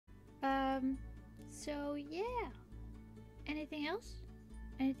So yeah. Anything else?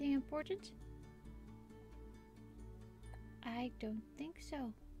 Anything important? I don't think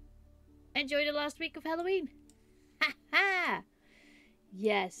so. Enjoy the last week of Halloween. Ha ha!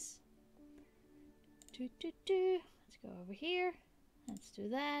 Yes. Let's go over here. Let's do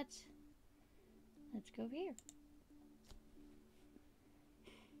that. Let's go over here.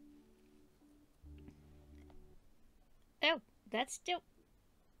 Oh, that's still...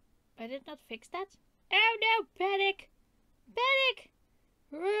 I did not fix that. Oh no! Panic! Panic!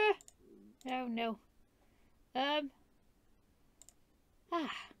 Oh no. Okay.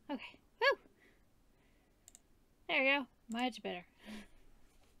 Woo! There you go. Much better.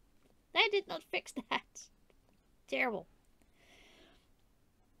 I did not fix that. Terrible.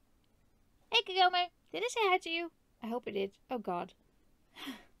 Hey Kagome, did I say hi to you? I hope I did. Oh god.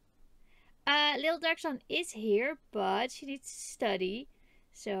 Little Dark Sun is here, but she needs to study.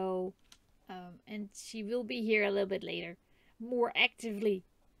 So, and she will be here a little bit later. More actively.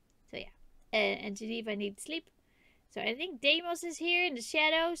 So yeah. And Geneva needs sleep. So I think Deimos is here in the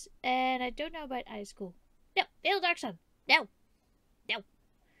shadows. And I don't know about high school. No, Little Dark Sun. No. No.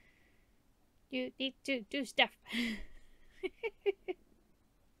 You need to do stuff.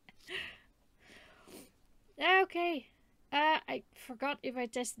 Okay. I forgot if I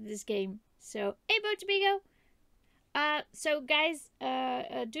tested this game. So, hey Botamigo. So guys,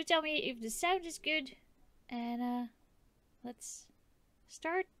 do tell me if the sound is good. And, let's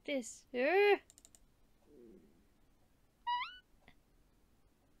start this.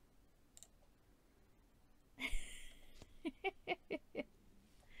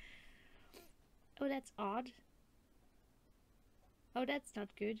 Oh, that's odd. Oh, that's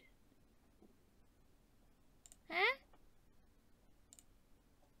not good. Huh?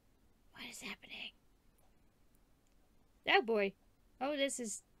 What is happening? Oh boy. Oh, this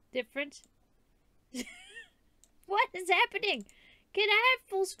is different. What is happening? Can I have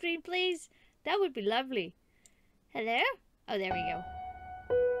full screen, please? That would be lovely. Hello? Oh, there we go.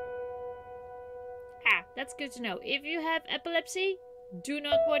 Ah, that's good to know. If you have epilepsy, do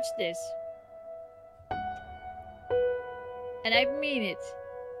not watch this. And I mean it.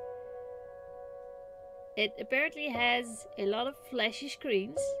 It apparently has a lot of flashy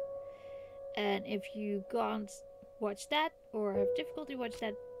screens. And if you can't watch that or have difficulty watch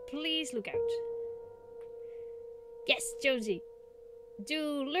that, please look out. Yes, Jonesy.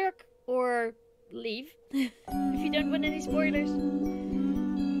 Do lurk or leave if you don't want any spoilers.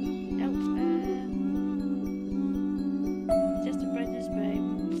 Just the brightness by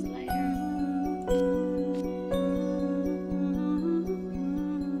slider.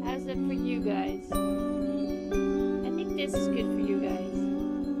 How's that for you guys? I think this is good for you guys.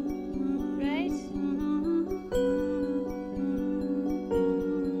 Right?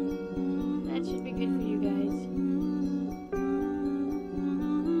 That should be good for you guys.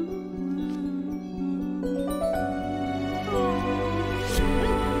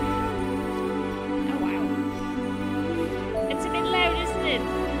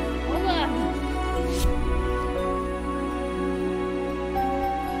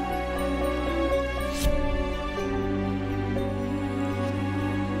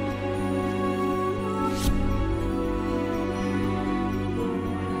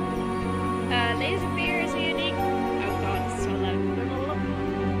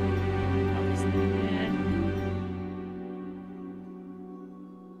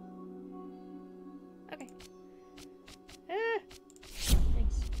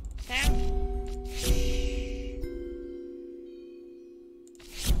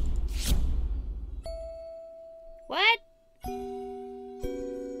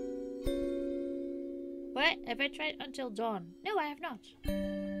 Have I tried Until Dawn? No, I have not.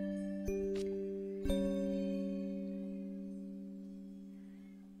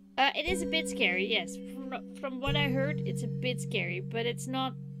 It is a bit scary, yes. From what I heard, it's a bit scary, but it's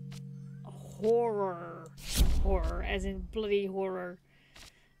not horror. Horror, as in bloody horror.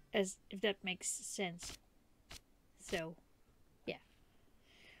 As if that makes sense. So, yeah.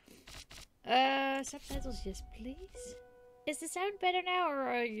 Subtitles, yes, please. Is the sound better now, or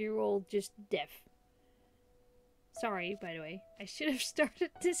are you all just deaf? Sorry, by the way. I should have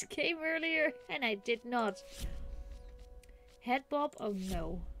started this game earlier, and I did not. Head bob? Oh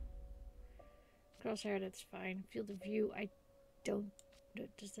no. Crosshair, that's fine. Field of view, I don't...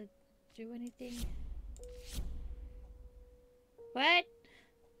 Does that do anything? What?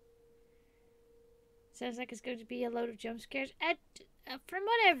 Sounds like it's going to be a load of jump scares. From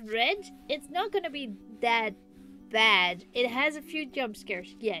what I've read, it's not going to be that bad. It has a few jump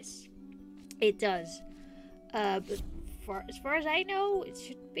scares. Yes, it does. But as far as I know, it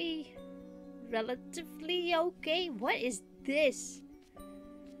should be relatively okay. What is this?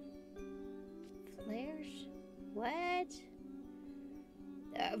 Flares? What?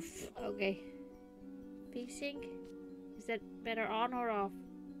 Okay. V-Sync? Is that better on or off?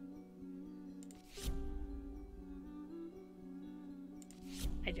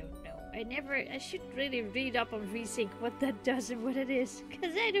 I don't know. I should really read up on V-Sync, what that does and what it is.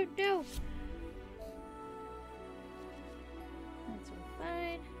 Because I don't know. That's all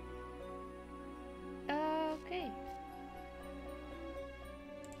fine. Okay.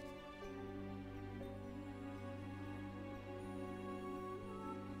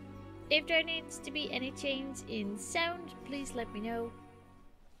 If there needs to be any change in sound, please let me know.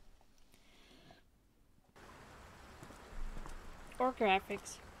 Or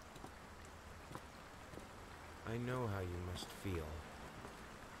graphics. I know how you must feel.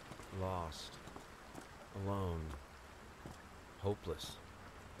 Lost. Alone. Hopeless.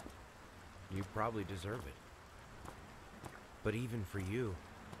 You probably deserve it. But even for you,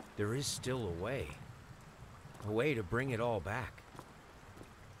 there is still a way. A way to bring it all back.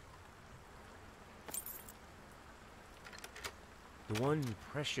 The one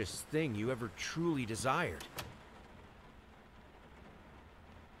precious thing you ever truly desired.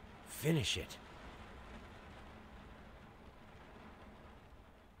 Finish it.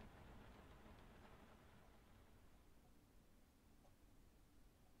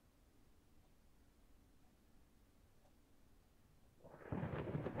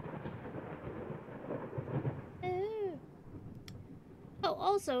 Oh,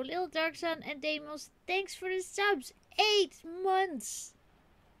 also, Little Dark Sun and Deimos, thanks for the subs. 8 months!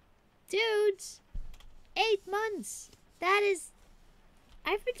 Dudes! 8 months! That is...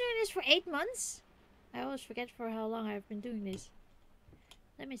 I've been doing this for 8 months? I always forget for how long I've been doing this.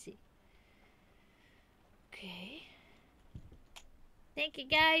 Let me see. Okay. Thank you,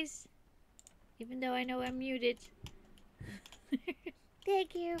 guys. Even though I know I'm muted.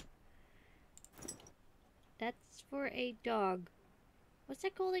 Thank you. That's for a dog. What's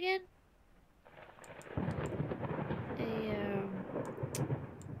that called again?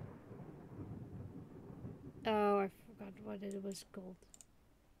 Oh, I forgot what it was called.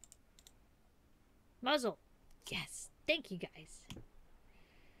 Muzzle. Yes. Thank you, guys.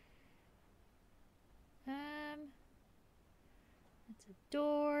 That's a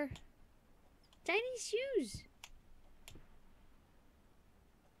door. Tiny shoes.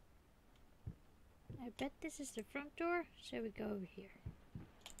 I bet this is the front door. So we go over here.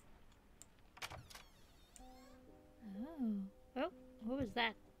 Oh. Oh, what was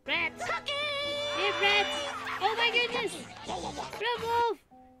that? Rats! Yeah, rats! Oh my goodness! Wolf!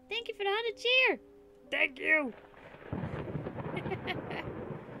 Thank you for the 100 cheer! Thank you!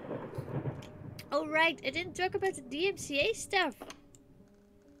 Oh right, I didn't talk about the DMCA stuff.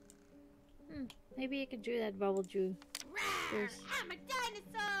 Maybe I can do that bubble Drew. I'm a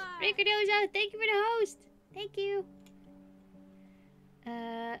dinosaur! Ricardoza, thank you for the host! Thank you!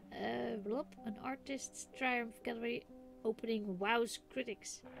 An artist's triumph gallery opening wows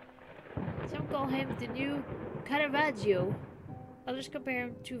critics. Some call him the new Caravaggio. Others compare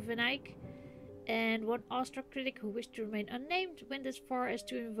him to Van Eyck. And one awestruck critic who wished to remain unnamed went as far as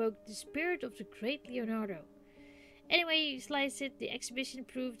to invoke the spirit of the great Leonardo. Anyway, you slice it, the exhibition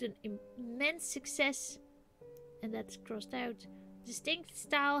proved an immense success. And that's crossed out. Distinct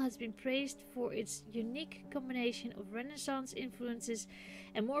style has been praised for its unique combination of Renaissance influences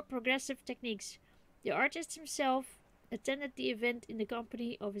and more progressive techniques. The artist himself attended the event in the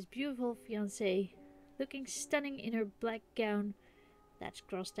company of his beautiful fiancée, looking stunning in her black gown. That's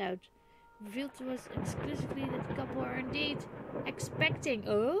crossed out. Revealed to us exclusively that the couple are indeed expecting.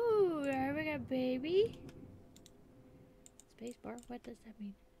 Oh, are we a baby? Spacebar? What does that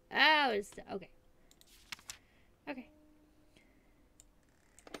mean? Oh, it's okay. Okay.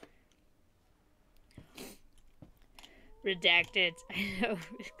 Redacted. I know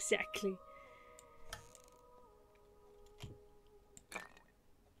exactly.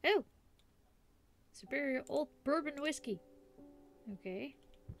 Oh, superior old bourbon whiskey. Okay.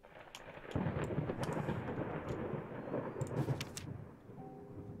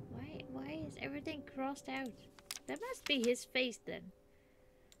 Why is everything crossed out? That must be his face then.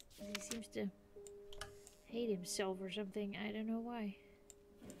 He seems to hate himself or something. I don't know why.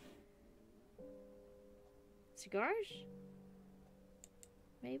 Cigars?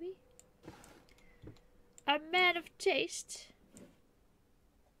 Maybe? A man of taste.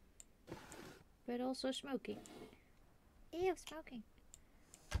 But also smoking. Ew, smoking.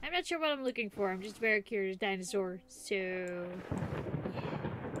 I'm not sure what I'm looking for. I'm just very curious dinosaur. So, yeah.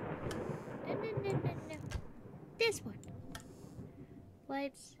 No. This one.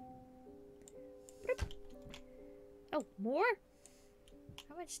 Lights. Oh, more?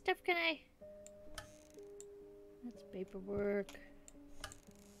 How much stuff can I... That's paperwork.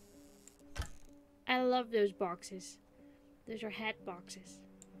 I love those boxes. Those are hat boxes.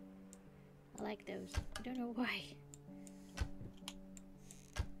 I like those. I don't know why.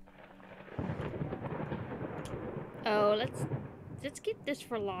 Oh, let's keep this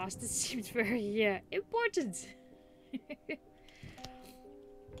for last. It seems very important.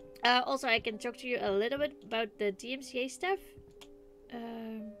 Also, I can talk to you a little bit about the DMCA stuff.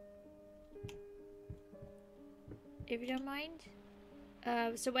 If you don't mind.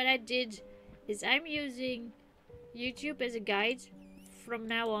 So what I did is I'm using YouTube as a guide from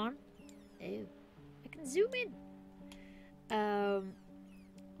now on. Oh, I can zoom in.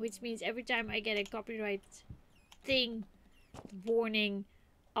 Which means every time I get a copyright thing warning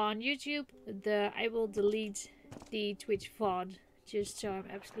on YouTube, I will delete the Twitch VOD, just so I'm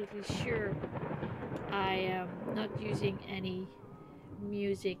absolutely sure I am not using any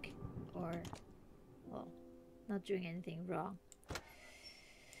music or, well, not doing anything wrong.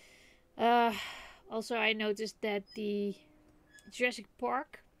 Also, I noticed that the Jurassic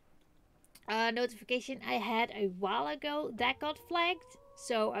Park notification I had a while ago, that got flagged,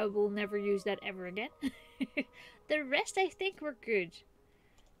 so I will never use that ever again. The rest I think were good,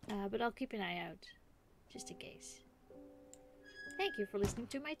 but I'll keep an eye out, just in case. Thank you for listening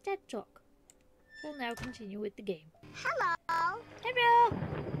to my TED Talk. We'll now continue with the game. Hello. Hello!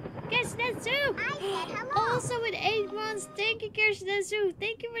 Kirsten Zoo! I said hello. Also with 8 months, thank you Kirsten Zoo!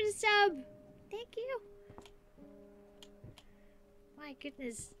 Thank you for the sub! Thank you! My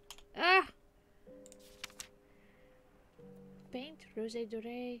goodness. Ah! Paint, rosé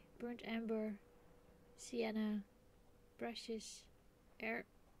doré, burnt amber, sienna, brushes, air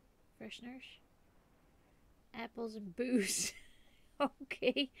fresheners, apples and booze.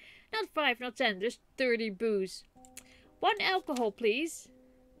 Okay. Not 5, not 10, just 30 booze. 1 alcohol, please.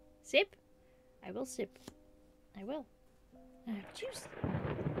 Sip? I will sip. I will. I have juice.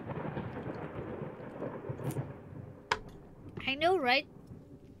 I know, right?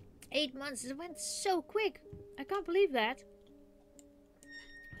 8 months. It went so quick. I can't believe that.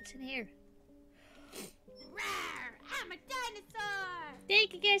 What's in here? Rawr, I'm a dinosaur.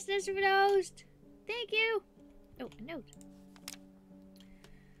 Thank you, guest listener, for the host. Thank you. Oh, a note.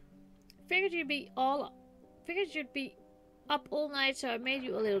 Figured you'd be up all night, so I made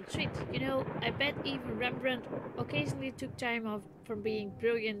you a little treat. You know, I bet even Rembrandt occasionally took time off from being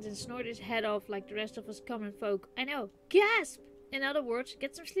brilliant and snored his head off like the rest of us common folk. I know. Gasp! In other words,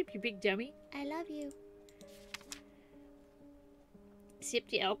 get some sleep, you big dummy. I love you. Sip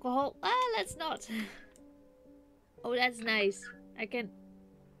the alcohol. Ah, let's not. Oh, that's nice. I can...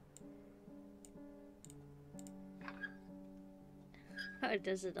 Oh, it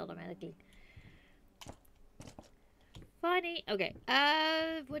does it automatically. Funny. Okay.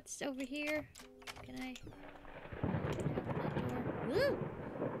 What's over here? Can I open that door? Woo!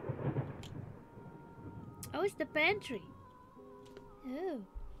 Oh, it's the pantry. Oh.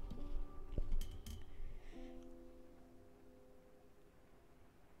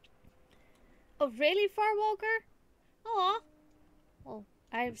 Oh, really, Farwalker? Aw. Well,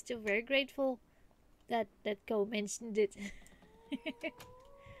 I am still very grateful that Ko mentioned it.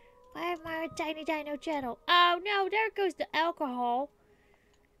 Why am I a Tiny Dino channel? Oh no, there goes the alcohol.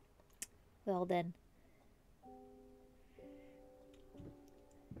 Well then.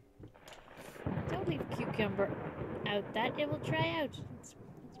 Don't leave cucumber out. That it will dry out. It's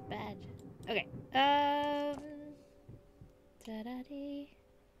bad. Okay. Ta-da-dee.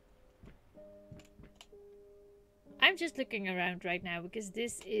 I'm just looking around right now because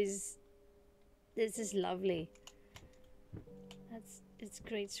this is lovely. It's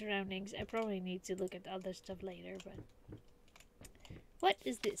great surroundings. I probably need to look at other stuff later, but what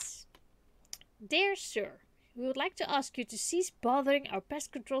is this? Dear sir, we would like to ask you to cease bothering our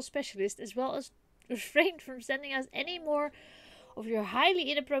pest control specialist as well as refrain from sending us any more of your highly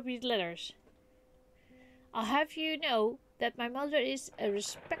inappropriate letters. I'll have you know that my mother is a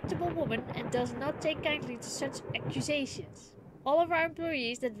respectable woman and does not take kindly to such accusations. All of our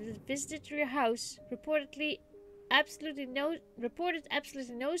employees that visited your house reported absolutely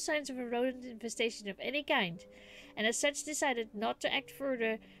no signs of a rodent infestation of any kind, and as such decided not to act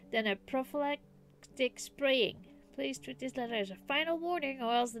further than a prophylactic spraying. Please treat this letter as a final warning,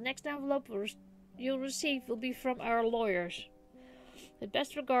 or else the next envelope you'll receive will be from our lawyers. With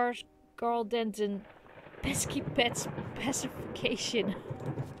best regards, Carl Denton, Pesky Pets Pacification.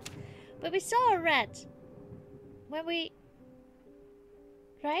 But we saw a rat when we...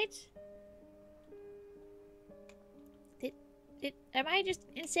 Right? Am I just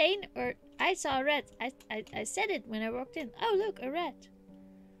insane? Or I saw a rat. I said it when I walked in. Oh, look, a rat.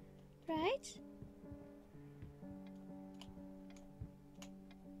 Right?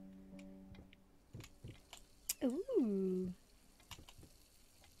 Ooh.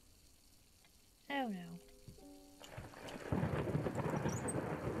 Oh no.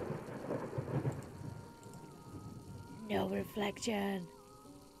 No reflection.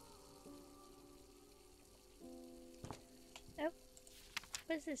 Oh,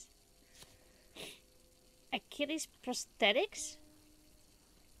 what is this? Achilles prosthetics?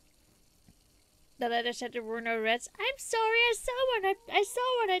 The letter said there were no rats. I'm sorry, I saw one. I saw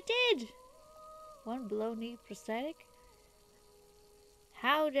what I did. One below knee prosthetic?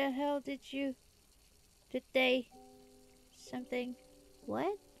 How the hell did they something?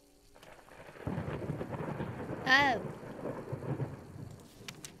 What? Oh.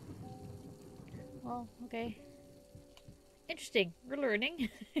 Well, okay. Interesting. We're learning.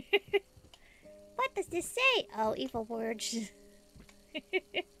 What does this say? Oh, evil words.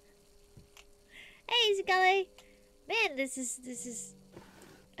 Hey, Zigale! Man, this is.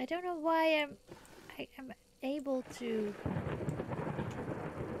 I don't know why I'm able to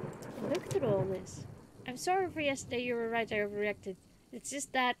look through all this. I'm sorry for yesterday. You were right. I overreacted. It's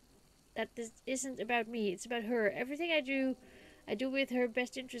just that this isn't about me. It's about her. Everything I do with her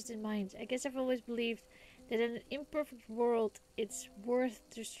best interest in mind. I guess I've always believed that in an imperfect world, it's worth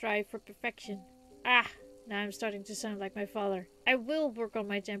to strive for perfection. Ah, now I'm starting to sound like my father. I will work on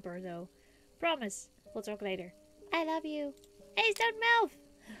my temper, though. Promise. We'll talk later. I love you. Hey, don't mouth.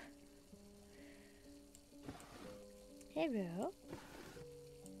 Hello.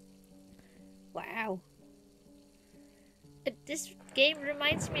 Wow. This game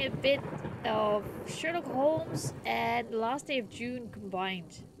reminds me a bit of Sherlock Holmes and Last Day of June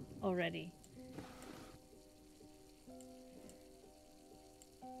combined already.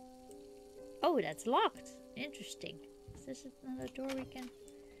 Oh, that's locked. Interesting. Is this another door we can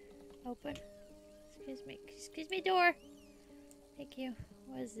open? Excuse me, door. Thank you.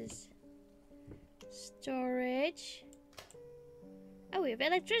 What is this? Storage. Oh, we have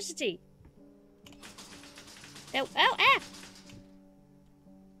electricity. Oh, ah!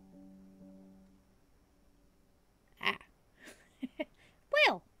 Ah.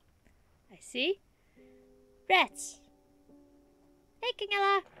 Well, I see. Rats. Hey,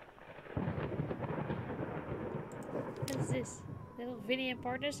 Kingala. What is this? Little Vinny and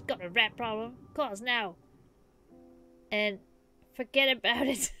partners got a rat problem. Call us now. And forget about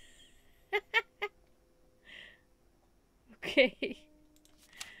it. Okay.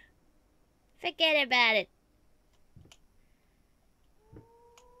 Forget about it.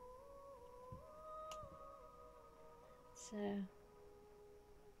 So,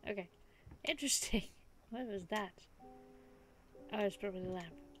 okay. Interesting. What was that? Oh, it's probably the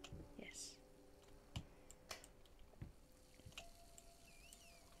lamp. Yes.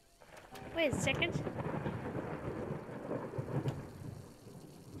 Wait a second.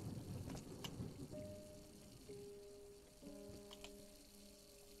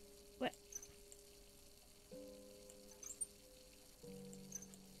 What?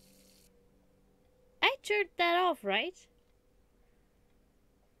 I turned that off, right?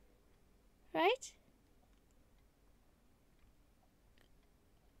 Right?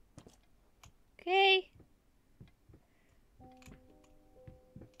 Okay.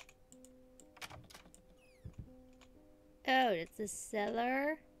 Oh, it's a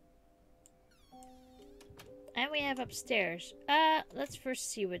cellar. And we have upstairs. Let's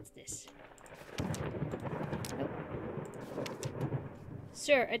first see what's this. Oh.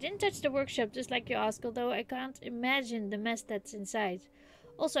 Sir, I didn't touch the workshop just like you asked, although I can't imagine the mess that's inside.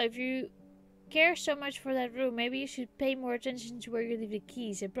 Also, if you care so much for that room, maybe you should pay more attention to where you leave the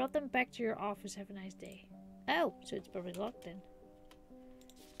keys. I brought them back to your office. Have a nice day. Oh, so it's probably locked then.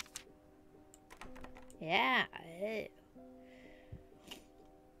 Yeah.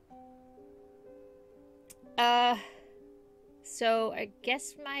 So I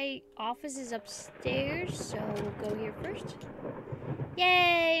guess my office is upstairs, so we'll go here first.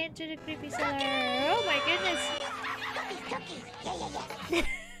 Yay! Into the creepy cellar. Oh my goodness. Cookies. Yeah.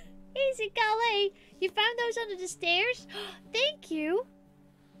 Easy, golly. You found those under the stairs? Thank you.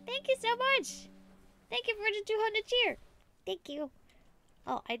 Thank you so much. Thank you for the 200 cheer. Thank you.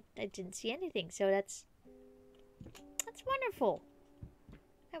 Oh, I didn't see anything, so that's wonderful.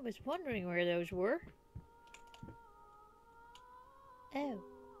 I was wondering where those were. Oh.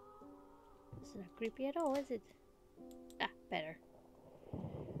 This is not creepy at all, is it? Ah, better.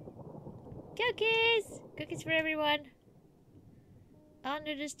 Cookies! Cookies for everyone.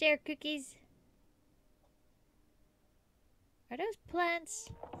 Under the stair cookies. Are those plants?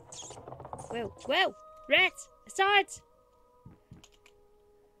 Whoa, whoa! Rats! I saw it!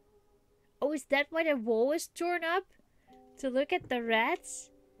 Oh, is that why the wall is torn up? To look at the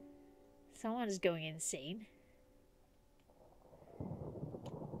rats? Someone is going insane.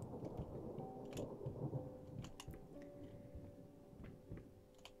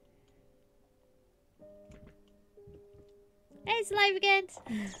 Hey, it's alive again!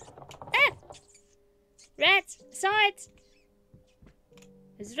 Ah! Rat! Saw it!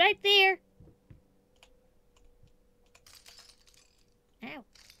 It's right there! Ow.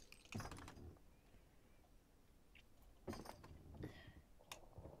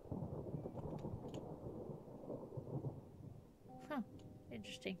 Huh.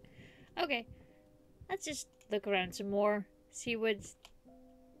 Interesting. Okay. Let's just look around some more. See what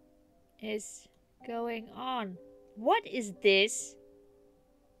is going on. What is this?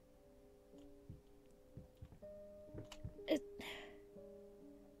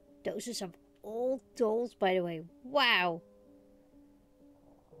 Those are some old dolls, by the way. Wow.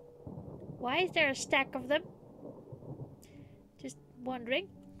 Why is there a stack of them? Just wondering.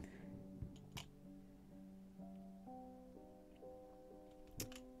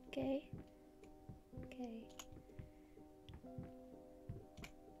 Okay. Okay.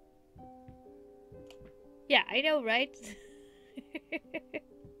 Yeah, I know, right?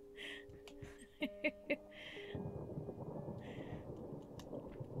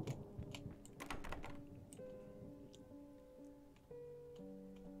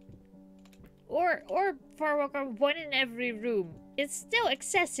 or Farwalker, one in every room. It's still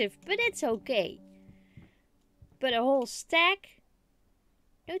excessive, but it's okay. But a whole stack?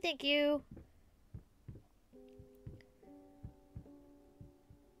 No, thank you.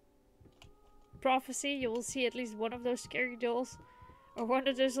 Prophecy, you will see at least one of those scary dolls. Or one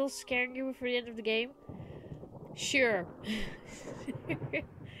of those dolls scaring you before the end of the game. Sure.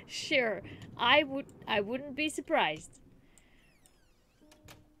 Sure. I wouldn't be surprised.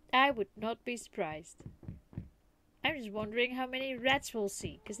 I would not be surprised. I'm just wondering how many rats we'll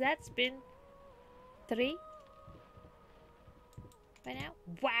see. Because that's been 3 by now.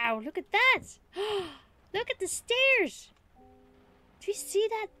 Wow, look at that. Look at the stairs. Do you see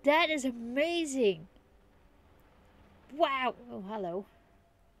that? That is amazing. Wow. Oh, hello.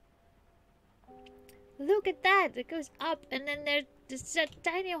 Look at that. It goes up and then there's a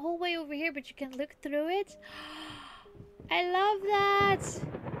tiny hallway over here, but you can look through it. I love that.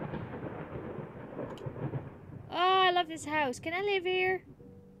 Oh, I love this house. Can I live here?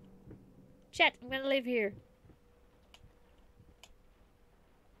 Chat, I'm gonna live here.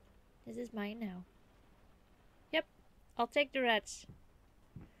 This is mine now. Yep, I'll take the rats.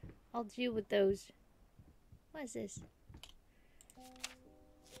 I'll deal with those. What is this?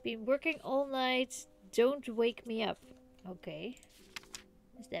 Been working all night. Don't wake me up. Okay.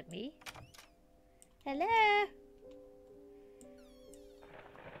 Is that me? Hello?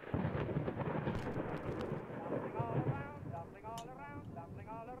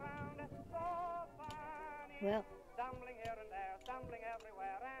 Well. Stumbling here and there, stumbling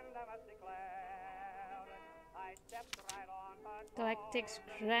everywhere, and I must declare I stepped right on, but Galactic's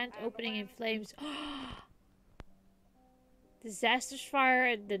grand opening in flames. Disastrous fire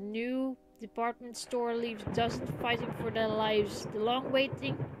at the new department store leaves dozens fighting for their lives. The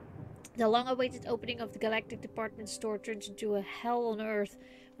long-awaited opening of the Galactic department store turns into a hell on Earth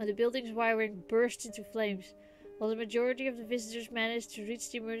when the building's wiring bursts into flames. While the majority of the visitors managed to reach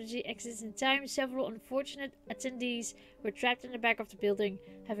the emergency exits in time, several unfortunate attendees were trapped in the back of the building,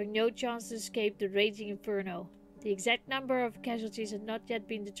 having no chance to escape the raging inferno. The exact number of casualties has not yet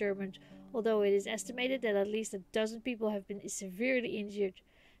been determined, although it is estimated that at least 12 people have been severely injured.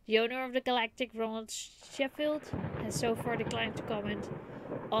 The owner of the Galactic, Ronald Sheffield, has so far declined to comment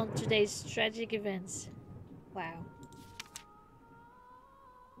on today's tragic events. Wow.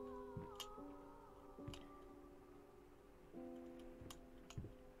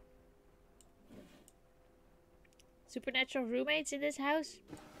 Supernatural roommates in this house?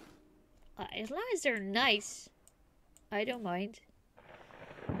 As long as they're nice, I don't mind.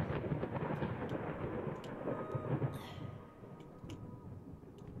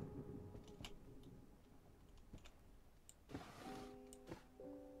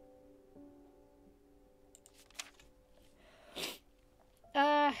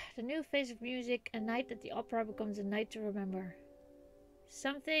 The new phase of music. A night at the opera becomes a night to remember.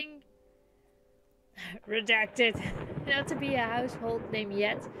 Something redacted. Not to be a household name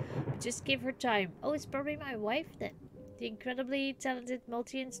yet, but just give her time. Oh, it's probably my wife then. The incredibly talented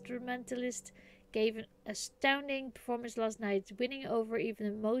multi-instrumentalist gave an astounding performance last night, winning over even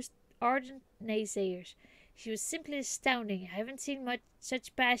the most ardent naysayers. She was simply astounding. I haven't seen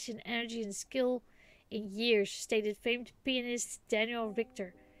such passion, energy, and skill in years, stated famed pianist Daniel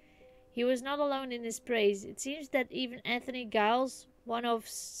Richter. He was not alone in his praise. It seems that even Anthony Giles, one of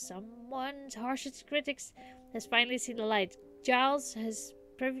someone's harshest critics, has finally seen the light. Giles has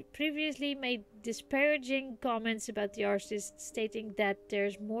previously made disparaging comments about the artist, stating that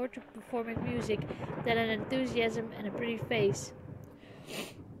there's more to performing music than an enthusiasm and a pretty face.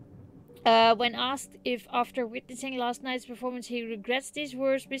 When asked if after witnessing last night's performance he regrets these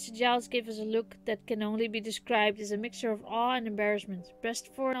words, Mr. Giles gave us a look that can only be described as a mixture of awe and embarrassment.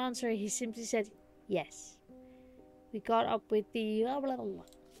 Pressed for an answer, he simply said, yes. We got up with the blah blah blah.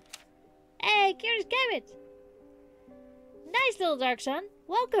 Hey, Curious Gambit! Nice little dark son.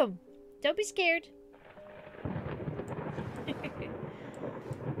 Welcome. Don't be scared.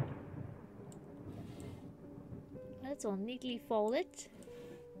 That's all neatly folded.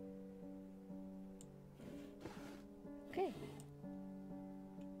 Okay.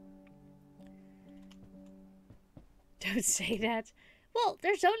 Don't say that. Well,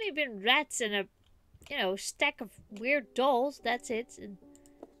 there's only been rats and a, stack of weird dolls. That's it. And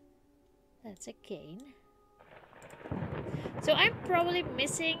that's a cane. So I'm probably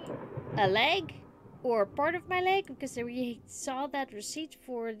missing a leg or part of my leg because we saw that receipt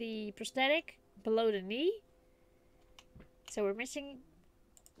for the prosthetic below the knee. So we're missing.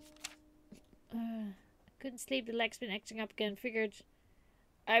 Couldn't sleep. The leg's been acting up again. Figured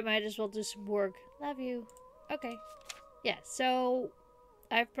I might as well do some work. Love you. Okay. Yeah. So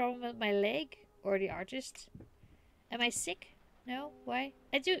I have a problem with my leg or the artist. Am I sick? No. Why?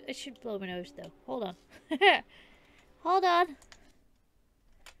 I should blow my nose though. Hold on. Hold on.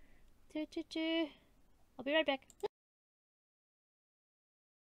 I'll be right back.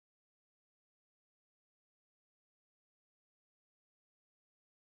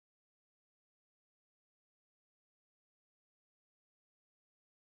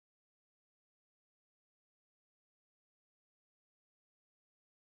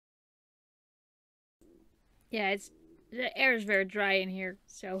 Yeah, the air is very dry in here,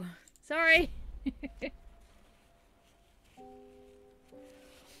 so sorry.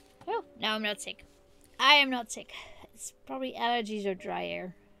 Oh, no, I'm not sick. I am not sick. It's probably allergies or dry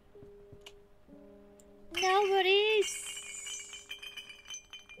air. Nobody's.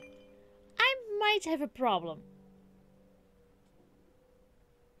 I might have a problem.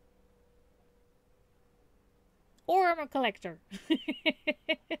 Or I'm a collector.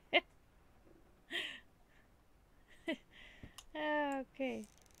 Okay.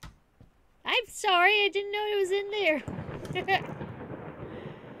 I'm sorry, I didn't know it was in there.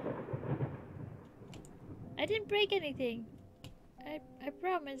 I didn't break anything. I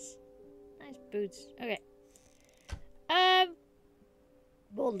promise. Nice boots. Okay.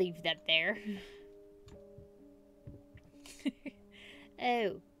 We'll leave that there.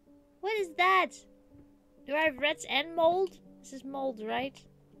 Oh. What is that? Do I have rats and mold? This is mold, right?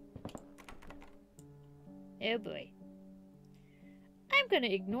 Oh boy. I'm gonna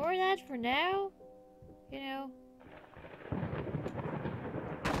ignore that for now. Hello?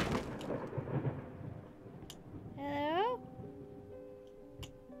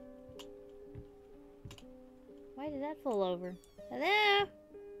 Why did that fall over? Hello?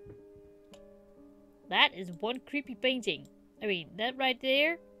 That is one creepy painting. I mean, that right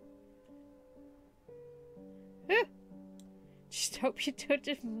there. Huh. Just hope you don't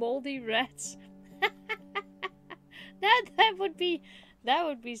have moldy rats. that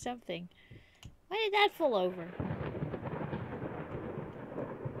would be something. Why did that fall over?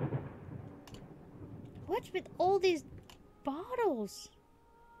 What's with all these bottles?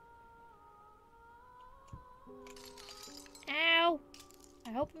 Ow!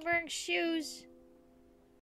 I hope I'm wearing shoes.